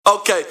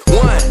Okay, 1,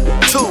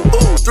 2,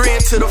 ooh, 3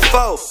 into the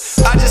 4.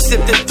 I just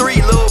sipped at 3,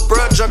 little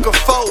bruh drunk a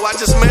 4. I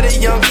just met a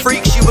young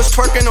freak, she was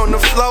twerking on the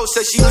floor.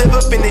 Said she live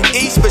up in the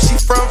east, but she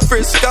from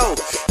Frisco.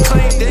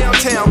 Clean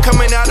downtown,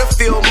 coming out of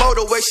field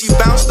motorway. She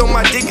bounced on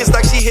my dick, it's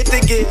like she hit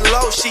to get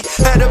low. She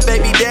had a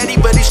baby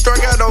daddy, but he struck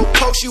out on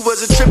coke. She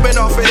wasn't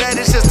tripping off of that,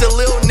 it's just a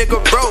little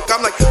nigga broke.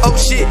 I'm like, oh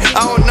shit,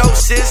 I don't know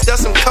sis,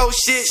 that's some cold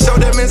shit. Show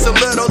them in some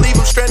blood, don't leave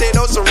them stranded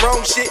on some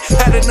wrong shit.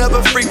 Had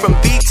another freak from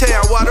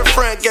B-Town,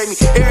 waterfront, gave me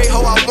every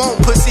hoe I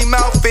want, pussy,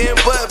 mouth, and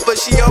butt, but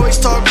she always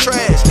talk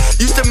trash.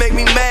 Used to make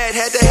me mad,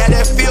 had to have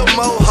that feel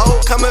mo hoe,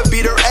 come and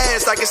beat her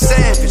ass like a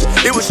savage.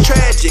 It was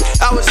tragic,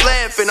 I was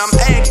laughing, I'm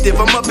active,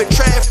 I'm up in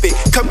traffic.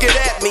 Come get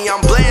at me,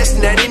 I'm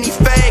blasting at any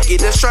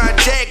faggot that's trying to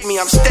jack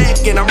me. I'm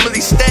stacking, I'm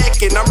really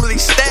stacking, I'm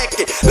really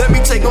stacking. Let me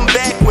take them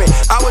back when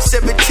I was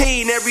 17.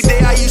 Every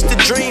day I used to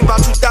dream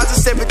about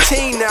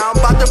 2017. Now I'm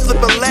about to flip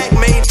a lack,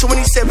 made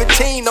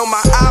 2017 on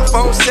my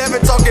iPhone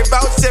 7, talking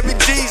about 7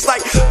 G's.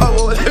 Like, oh,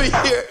 well, let me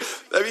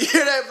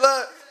hear that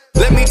blood.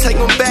 Let me take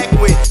them back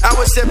when I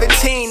was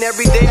 17.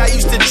 Every day I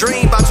used to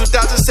dream about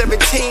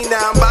 2017.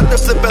 Now I'm about to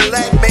flip a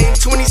lack, made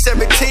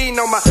 2017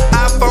 on my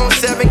iPhone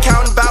 7,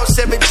 counting about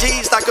 7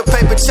 G's like a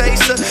paper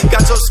chaser.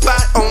 Got your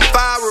spot on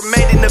fire,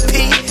 remain in the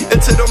P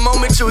until the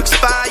moment you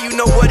expire. You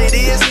know what it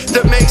is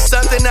to make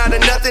something out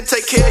of nothing.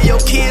 Take care of your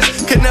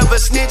kids, could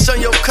never snitch on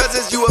your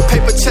cousins. You a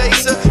paper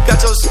chaser.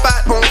 Got your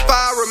spot on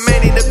fire,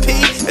 remain in the P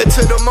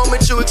until the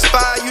moment you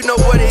expire. You know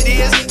what it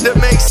is to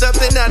make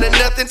something out of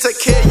nothing. Take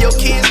care of your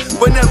kids,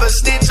 but never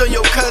snitch on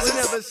your cousins.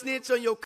 Never snitch on your